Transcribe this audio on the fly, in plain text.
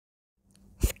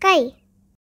sky.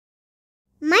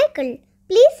 Michael,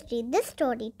 please read the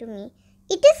story to me.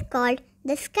 It is called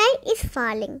The Sky is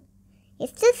Falling.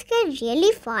 Is the sky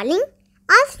really falling?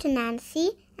 Asked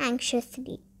Nancy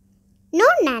anxiously. No,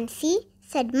 Nancy,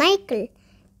 said Michael,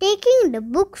 taking the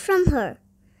book from her.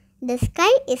 The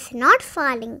sky is not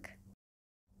falling.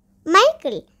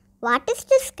 Michael, what is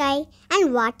the sky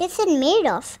and what is it made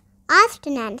of? Asked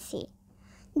Nancy.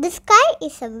 The sky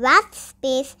is a vast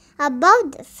space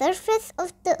above the surface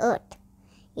of the earth.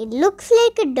 It looks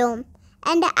like a dome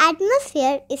and the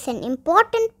atmosphere is an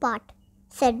important part,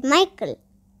 said Michael.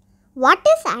 What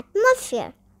is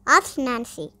atmosphere? Asked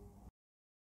Nancy.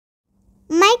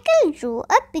 Michael drew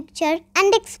a picture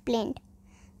and explained.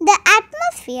 The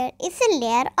atmosphere is a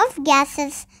layer of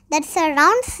gases that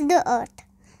surrounds the earth.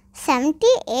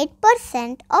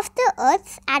 78% of the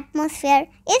Earth's atmosphere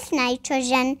is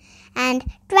nitrogen and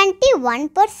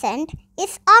 21%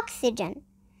 is oxygen.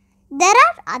 There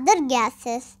are other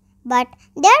gases, but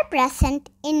they are present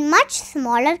in much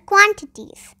smaller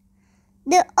quantities.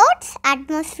 The Earth's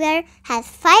atmosphere has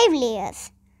 5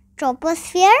 layers: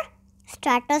 troposphere,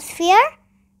 stratosphere,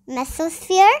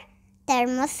 mesosphere,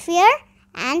 thermosphere,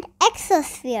 and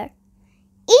exosphere.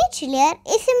 Each layer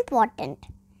is important.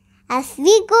 As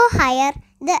we go higher,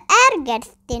 the air gets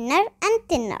thinner and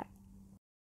thinner.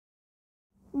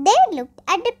 They looked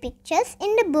at the pictures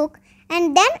in the book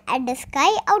and then at the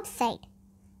sky outside.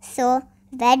 So,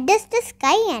 where does the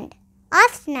sky end?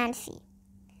 Asked Nancy.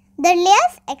 The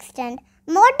layers extend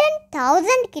more than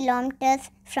 1,000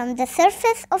 kilometers from the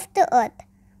surface of the earth,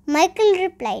 Michael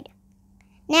replied.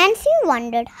 Nancy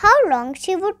wondered how long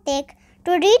she would take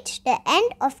to reach the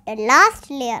end of the last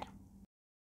layer.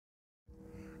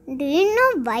 Do you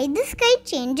know why the sky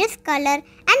changes color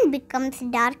and becomes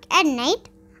dark at night?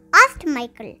 Asked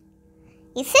Michael.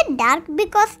 Is it dark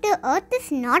because the earth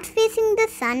is not facing the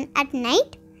sun at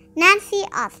night? Nancy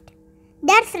asked.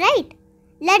 That's right.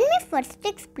 Let me first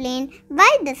explain why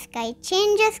the sky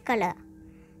changes color.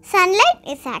 Sunlight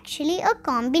is actually a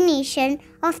combination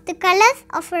of the colors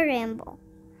of a rainbow.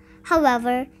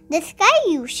 However, the sky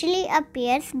usually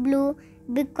appears blue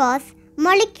because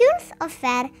molecules of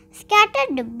air scatter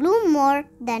the blue more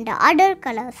than the other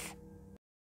colors.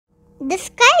 The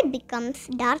sky becomes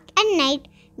dark at night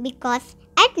because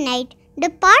at night the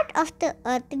part of the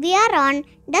earth we are on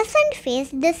doesn't face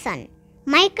the sun,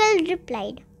 Michael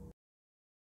replied.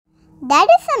 That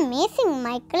is amazing,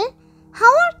 Michael.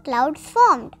 How are clouds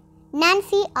formed?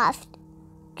 Nancy asked.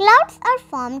 Clouds are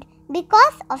formed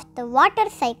because of the water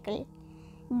cycle.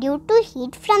 Due to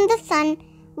heat from the sun,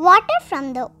 water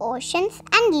from the oceans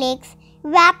and lakes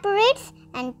evaporates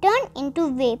and turns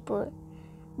into vapor.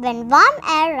 When warm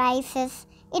air rises,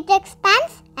 it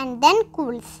expands and then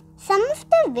cools. Some of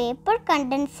the vapor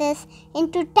condenses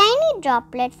into tiny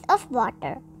droplets of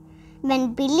water.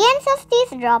 When billions of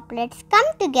these droplets come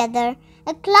together,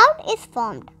 a cloud is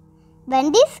formed.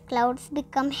 When these clouds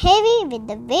become heavy with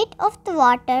the weight of the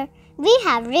water, we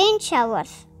have rain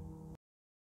showers.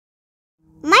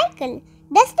 Michael,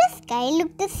 does the sky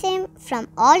look the same from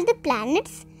all the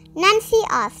planets? Nancy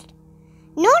asked.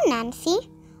 No, Nancy.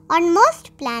 On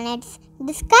most planets,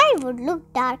 the sky would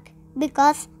look dark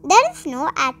because there is no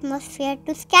atmosphere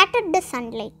to scatter the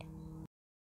sunlight.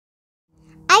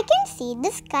 I can see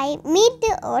the sky meet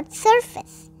the Earth's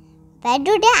surface. Where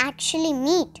do they actually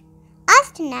meet?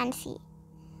 Asked Nancy.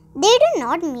 They do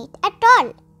not meet at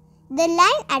all. The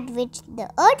line at which the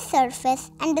Earth's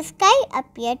surface and the sky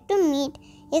appear to meet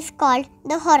is called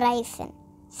the horizon,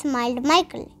 smiled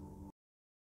Michael.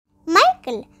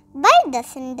 Michael, why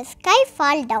doesn't the sky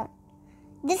fall down?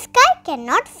 The sky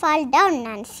cannot fall down,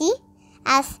 Nancy,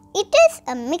 as it is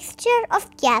a mixture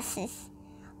of gases.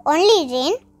 Only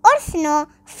rain or snow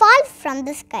fall from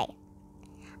the sky.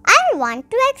 I want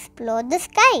to explore the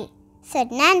sky,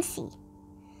 said Nancy.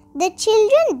 The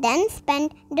children then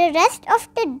spent the rest of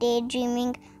the day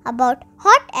dreaming about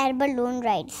hot air balloon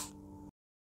rides.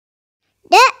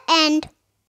 The end.